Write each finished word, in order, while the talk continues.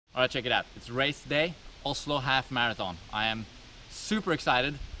Alright, check it out. It's race day, Oslo half marathon. I am super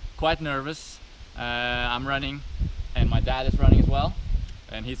excited, quite nervous. I'm running and my dad is running as well.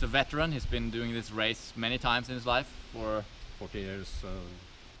 And he's a veteran. He's been doing this race many times in his life for 40 years.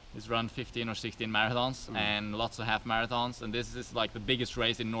 He's run 15 or 16 marathons and lots of half marathons. And this is like the biggest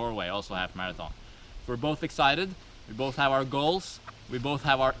race in Norway, also half marathon. We're both excited. We both have our goals. We both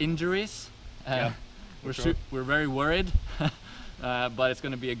have our injuries. We're very worried. But it's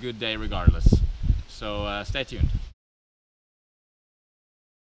going to be a good day regardless. So stay tuned.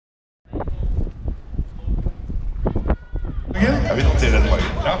 Jeg vil notere det bare.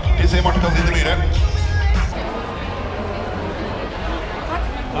 Ja, vi ser Martin kan sitte mye.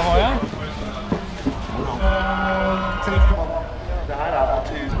 Der var jeg.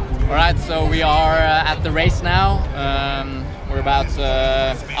 Alright, so we are at the race now.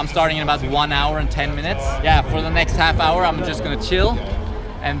 I'm starting in about 1 hour and 10 minutes. Yeah, for the next half hour I'm just gonna chill.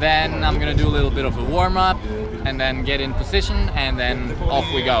 And then I'm gonna do a little bit of a warm-up and then get in position and then off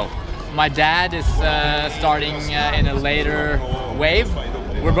we go. My dad is starting in a later wave.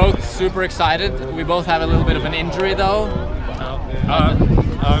 We're both super excited. We both have a little bit of an injury though.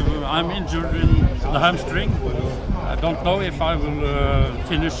 I'm injured in the hamstring. I don't know if I will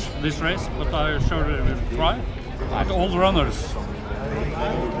finish this race, but I surely will try. Like all runners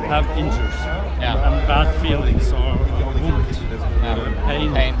have injuries and bad feelings or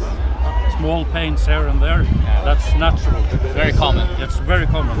pains. Small pains here and there. That's natural. Very common. It's very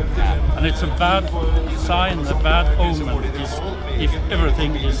common. And it's a bad sign, a bad omen if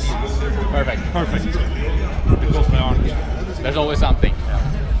everything is perfect. Because they aren't. There's always something.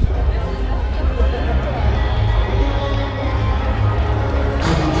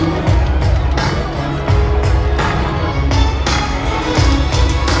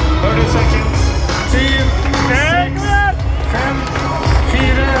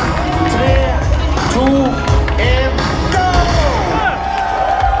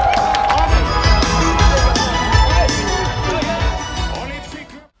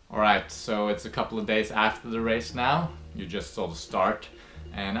 Alright, so it's a couple of days after the race now. You just saw the start.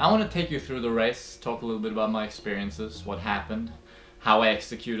 And I want to take you through the race, talk a little bit about my experiences, what happened, how I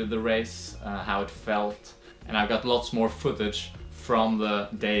executed the race, how it felt. And I've got lots more footage from the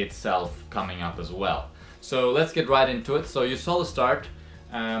day itself coming up as well. So let's get right into it. So you saw the start,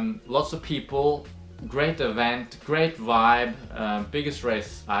 lots of people, great event, great vibe, biggest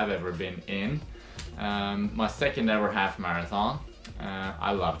race I've ever been in. My second ever half marathon.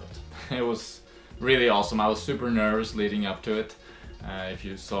 I loved it. It was really awesome. I was super nervous leading up to it. If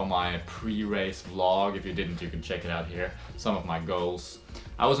you saw my pre-race vlog, if you didn't, you can check it out here. Some of my goals.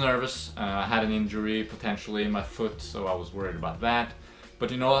 I was nervous. I had an injury potentially in my foot, so I was worried about that.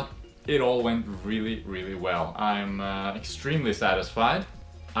 But you know what? It all went really, really well. I'm extremely satisfied.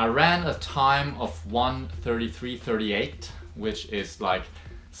 I ran a time of 1:33:38, which is like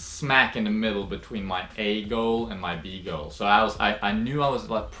smack in the middle between my A goal and my B goal. So I knew I was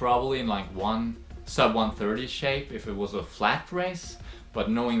like probably in like sub 1:30 shape if it was a flat race, but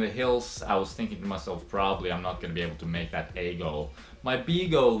knowing the hills, I was thinking to myself, probably I'm not going to be able to make that A goal. My B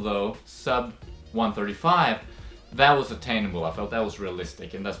goal though, sub 1:35, that was attainable. I felt that was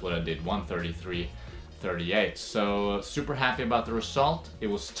realistic, and that's what I did, 1:33:38. So super happy about the result. It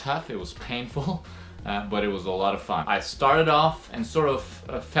was tough, it was painful, but it was a lot of fun. I started off and sort of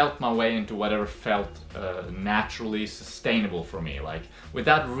felt my way into whatever felt naturally sustainable for me. Like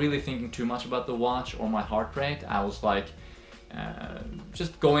without really thinking too much about the watch or my heart rate, I was like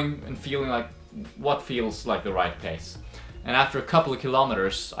just going and feeling like what feels like the right pace. And after a couple of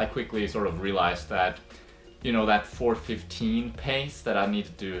kilometers, I quickly sort of realized that, you know, that 4:15 pace that I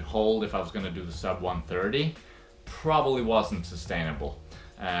needed to hold if I was going to do the sub 1:30 probably wasn't sustainable.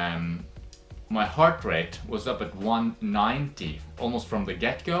 My heart rate was up at 190 almost from the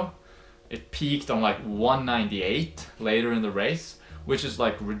get-go. It peaked on like 198 later in the race, which is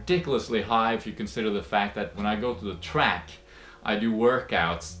like ridiculously high if you consider the fact that when I go to the track, I do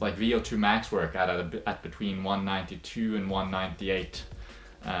workouts like VO2 max workout at between 192 and 198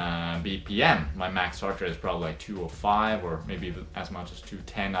 BPM. My max heart rate is probably like 205 or maybe even as much as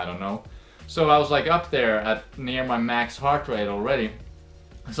 210, I don't know. So I was like up there at near my max heart rate already.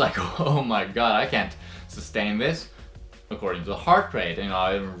 It's like, oh my god, I can't sustain this according to the heart rate. You know,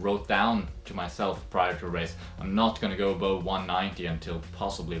 I even wrote down to myself prior to the race, I'm not gonna go above 190 until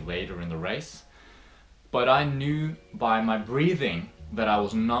possibly later in the race. But I knew by my breathing that I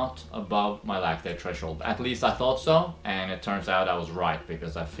was not above my lactate threshold. At least I thought so, and it turns out I was right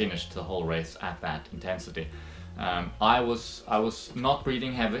because I finished the whole race at that intensity. I was not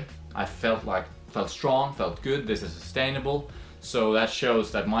breathing heavy. I felt strong, felt good. This is sustainable. So that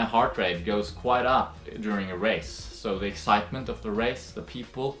shows that my heart rate goes quite up during a race. So the excitement of the race, the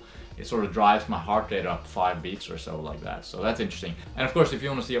people, it sort of drives my heart rate up 5 beats or so, like that. So that's interesting. And of course, if you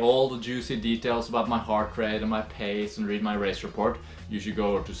want to see all the juicy details about my heart rate and my pace and read my race report, you should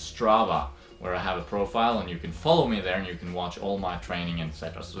go over to Strava, where I have a profile, and you can follow me there and you can watch all my training,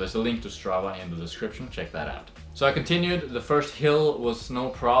 etc. So there's a link to Strava in the description, check that out. So I continued. The first hill was no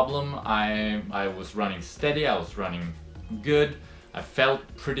problem. I was running steady, I was running good. I felt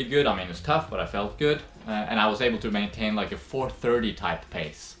pretty good. I mean, it's tough, but I felt good. And I was able to maintain like a 4:30 type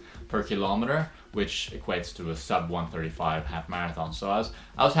pace per kilometer, which equates to a sub 1:35 half marathon. So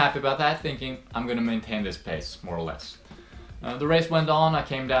I was happy about that, thinking I'm gonna maintain this pace more or less. The race went on. I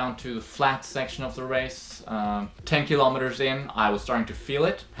came down to the flat section of the race. 10 kilometers in, I was starting to feel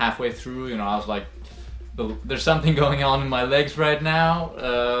it. Halfway through, you know, I was like, there's something going on in my legs right now,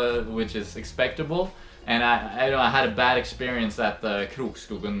 which is expectable. And I had a bad experience at the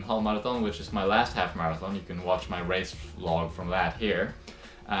Krokskogen half marathon, which is my last half marathon. You can watch my race vlog from that here,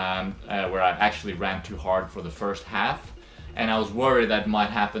 where I actually ran too hard for the first half. And I was worried that might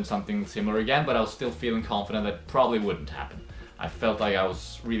happen something similar again, but I was still feeling confident that probably wouldn't happen. I felt like I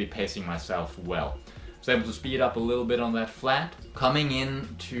was really pacing myself well. I was able to speed up a little bit on that flat. Coming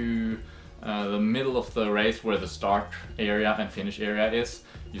into the middle of the race, where the start area and finish area is,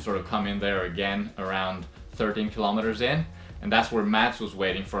 you sort of come in there again around 13 kilometers in, and that's where Mats was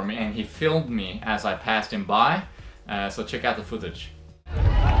waiting for me, and he filmed me as I passed him by. So check out the footage.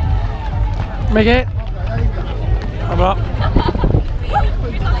 Micke! Ja, bra.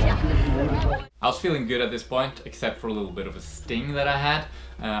 I was feeling good at this point, except for a little bit of a sting that I had.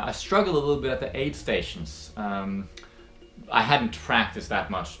 I struggled a little bit at the aid stations. I hadn't practiced that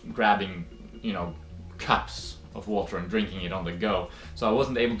much grabbing, you know, cups of water and drinking it on the go, so I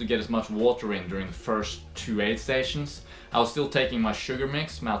wasn't able to get as much water in during the first 2 aid stations. I was still taking my sugar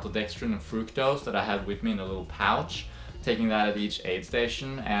mix, maltodextrin and fructose, that I had with me in a little pouch, taking that at each aid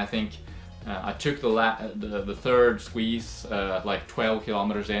station, and I think I took the third squeeze like 12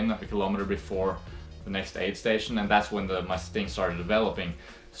 kilometers in, a kilometer before the next aid station, and that's when my sting started developing.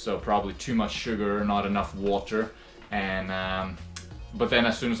 So probably too much sugar, not enough water, and but then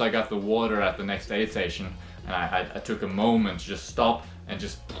as soon as I got the water at the next aid station, and I took a moment to just stop and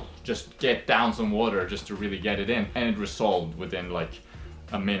just get down some water just to really get it in, and it resolved within like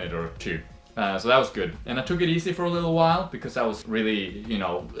a minute or two. So that was good. And I took it easy for a little while because I was really, you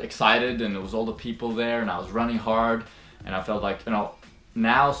know, excited, and there was all the people there, and I was running hard, and I felt like, you know,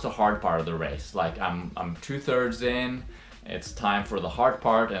 now's the hard part of the race. Like I'm 2/3 in, it's time for the hard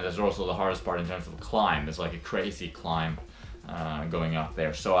part, and there's also the hardest part in terms of climb. It's like a crazy climb going up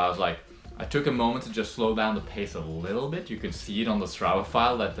there. So I was like, I took a moment to just slow down the pace a little bit. You can see it on the Strava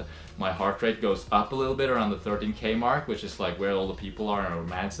file that my heart rate goes up a little bit around the 13K mark, which is like where all the people are and where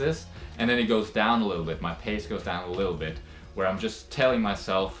Mads is. And then it goes down a little bit. My pace goes down a little bit, where I'm just telling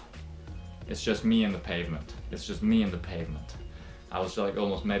myself, it's just me and the pavement. It's just me and the pavement. I was like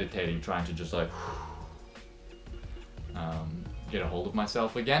almost meditating, trying to just like get a hold of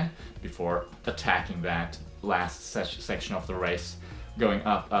myself again before attacking that last section of the race, going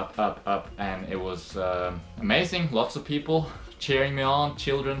up, and it was amazing. Lots of people cheering me on,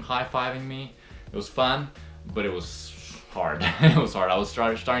 children high-fiving me. It was fun, but it was hard. It was hard. I was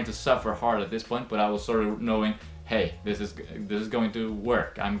starting to suffer hard at this point, but I was sort of knowing, hey, this is going to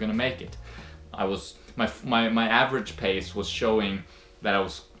work. I'm gonna make it. I was my average pace was showing that I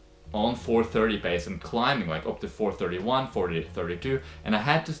was on 4:30 pace and climbing like up to 4:31, 4:32, and I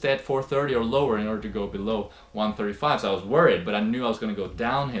had to stay at 4:30 or lower in order to go below 1:35. So I was worried, but I knew I was going to go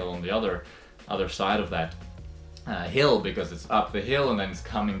downhill on the other side of that hill, because it's up the hill and then it's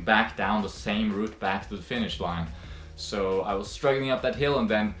coming back down the same route back to the finish line. So I was struggling up that hill, and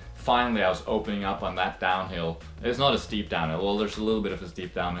then finally I was opening up on that downhill. It's not a steep downhill. Well, there's a little bit of a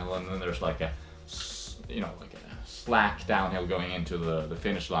steep downhill, and then there's like a, you know, like a slack downhill going into the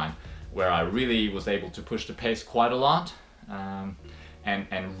finish line, where I really was able to push the pace quite a lot,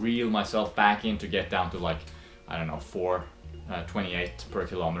 and reel myself back in to get down to like, I don't know, 4:28 per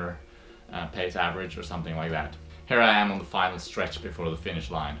kilometer pace average or something like that. Here I am on the final stretch before the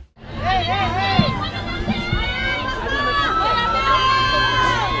finish line. Hey, hey, hey!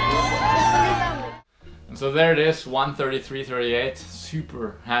 And so there it is, 1:33:38.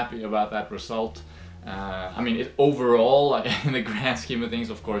 Super happy about that result. I mean, overall, in the grand scheme of things,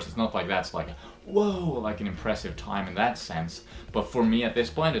 of course, it's not like that's like, whoa, like an impressive time in that sense. But for me at this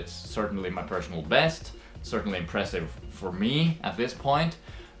point, it's certainly my personal best. Certainly impressive for me at this point.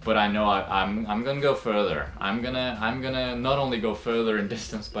 But I know I'm gonna go further. I'm gonna not only go further in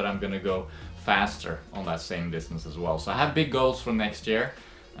distance, but I'm gonna go faster on that same distance as well. So I have big goals for next year.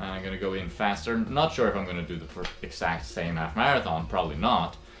 I'm gonna go in faster. Not sure if I'm gonna do the exact same half marathon, probably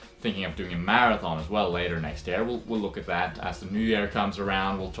not. Thinking of doing a marathon as well later next year. We'll look at that as the new year comes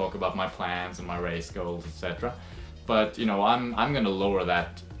around. We'll talk about my plans and my race goals, etc. But you know, I'm gonna lower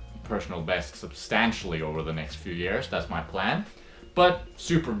that personal best substantially over the next few years. That's my plan. But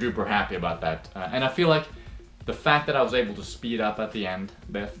super duper happy about that. And I feel like the fact that I was able to speed up at the end,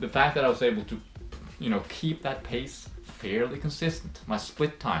 the fact that I was able to, you know, keep that pace fairly consistent. My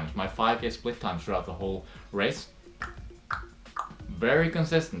split times, my 5K split times throughout the whole race, very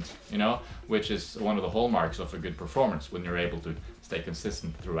consistent, you know, which is one of the hallmarks of a good performance, when you're able to stay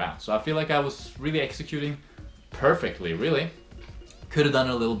consistent throughout. So I feel like I was really executing perfectly, really. Could have done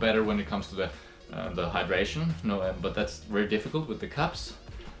a little better when it comes to the hydration, but that's very difficult with the cups.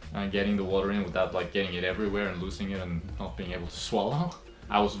 Getting the water in without like getting it everywhere and losing it and not being able to swallow.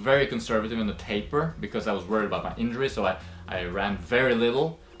 I was very conservative in the taper because I was worried about my injury, so I ran very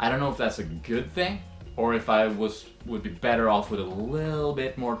little. I don't know if that's a good thing, or if I would be better off with a little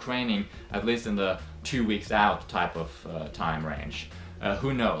bit more training, at least in the 2 weeks out type of time range.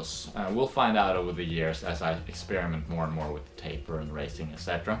 Who knows? We'll find out over the years as I experiment more and more with the taper and racing,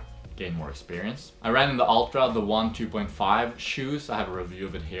 etc. Gain more experience. I ran in the Ultra, the 2.5 shoes. I have a review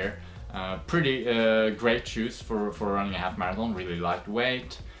of it here. Pretty great shoes for running a half marathon, really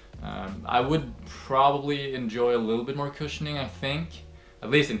lightweight. I would probably enjoy a little bit more cushioning, I think, at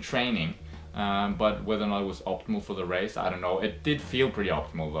least in training. But whether or not it was optimal for the race, I don't know. It did feel pretty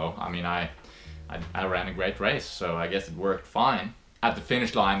optimal though. I mean, I ran a great race, so I guess it worked fine. At the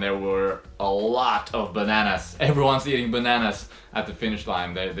finish line there were a lot of bananas. Everyone's eating bananas at the finish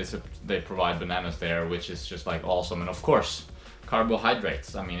line. They provide bananas there, which is just like awesome. And of course,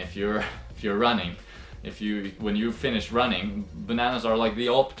 carbohydrates. I mean, if you're running, when you finish running, bananas are like the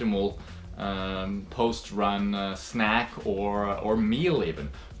optimal post-run snack or meal even.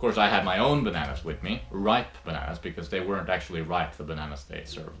 Of course, I had my own bananas with me, ripe bananas, because they weren't actually ripe, the bananas they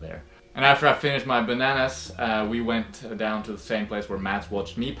served there. And after I finished my bananas, we went down to the same place where Mats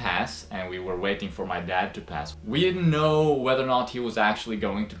watched me pass, and we were waiting for my dad to pass. We didn't know whether or not he was actually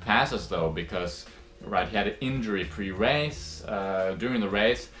going to pass us though, because he had an injury pre-race. During the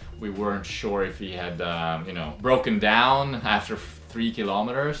race, we weren't sure if he had, you know, broken down after 3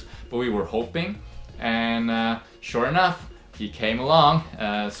 kilometers, but we were hoping. And sure enough, he came along,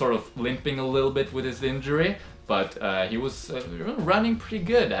 sort of limping a little bit with his injury, but he was running pretty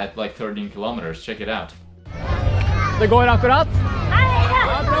good at like 13 kilometers. Check it out. Det går akkurat. Ja,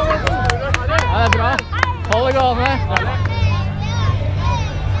 det er bra. Hold det gående.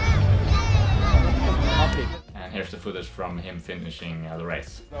 And here's the footage from him finishing the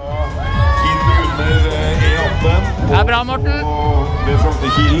race. Det er bra, Morten.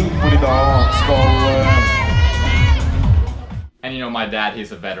 And you know, my dad,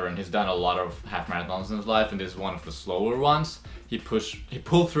 he's a veteran. He's done a lot of half marathons in his life, and this is one of the slower ones. He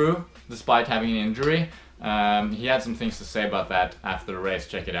pulled through despite having an injury. He had some things to say about that after the race.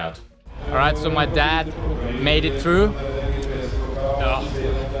 Check it out. All right, so my dad made it through. Yeah,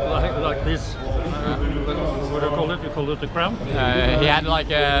 like this. What do you call it? You call it a cramp? He had like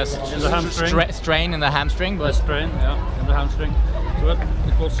a strain in the hamstring, but strain, yeah, in the hamstring. So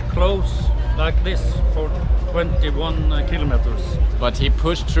it was close like this for 21 kilometers. But he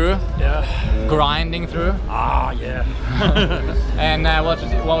pushed through, yeah, grinding through. Ah, yeah. And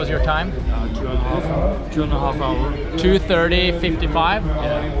what was your time? 2.5 hours. 2:30:55.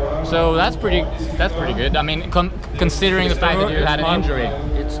 Yeah. So that's pretty good. I mean, considering the fact that you had an injury.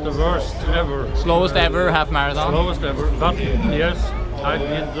 It's the worst ever. Slowest ever half marathon. Slowest ever. But yes, I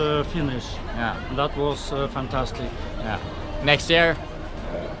did finish. Yeah. That was fantastic. Yeah. Next year,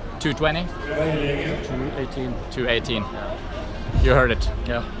 2:20. 2:18. 2:18. You heard it.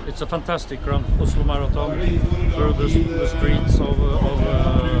 Yeah, it's a fantastic run. Oslo Maraton through the streets of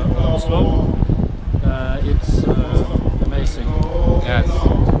Oslo. It's amazing. Yeah, it's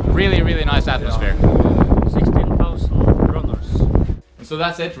really nice atmosphere. 16,000 runners. So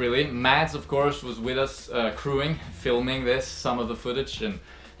that's it really. Mads, of course, was with us crewing, filming this, some of the footage, and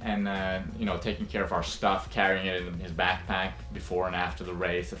you know, taking care of our stuff, carrying it in his backpack before and after the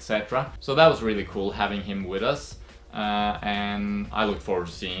race, etc. So that was really cool having him with us. And I look forward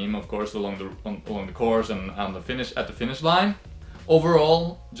to seeing him, of course, along the course and at the finish line.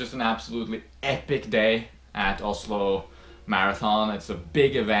 Overall, just an absolutely epic day at Oslo Marathon. It's a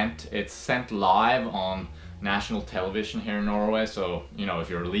big event. It's sent live on national television here in Norway, so you know, if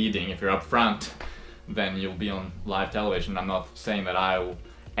you're leading, if you're up front, then you'll be on live television. I'm not saying that I will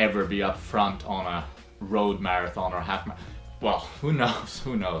ever be up front on a road marathon or half marathon. Well, who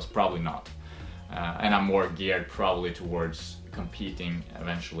knows, probably not. and I'm more geared probably towards competing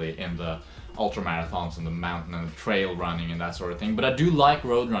eventually in the ultra marathons and the mountain and the trail running and that sort of thing. But I do like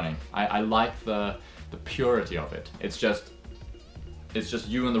road running. I like the purity of it. It's just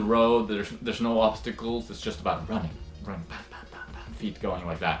you on the road. There's no obstacles. It's just about running, bam, bam, bam, bam, feet going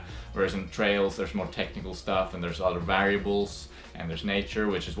like that. Whereas in trails, there's more technical stuff and there's other variables and there's nature,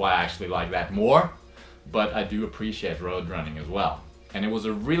 which is why I actually like that more. But I do appreciate road running as well. And it was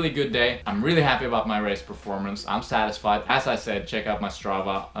a really good day. I'm really happy about my race performance. I'm satisfied. As I said, check out my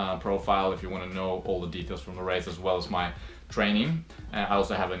Strava profile if you want to know all the details from the race as well as my training. I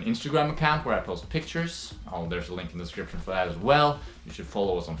also have an Instagram account where I post pictures. There's a link in the description for that as well. You should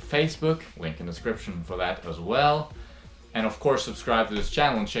follow us on Facebook, link in the description for that as well. And of course, subscribe to this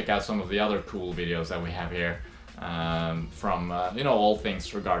channel and check out some of the other cool videos that we have here from all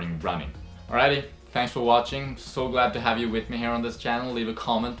things regarding running. Alrighty. Thanks for watching. So glad to have you with me here on this channel. Leave a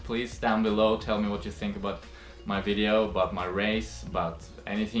comment please down below. Tell me what you think about my video, about my race, about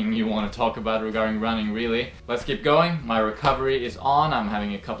anything you want to talk about regarding running really. Let's keep going. My recovery is on. I'm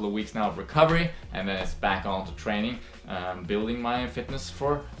having a couple of weeks now of recovery and then it's back on to training, building my fitness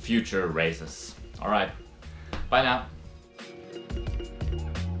for future races. Alright, bye now.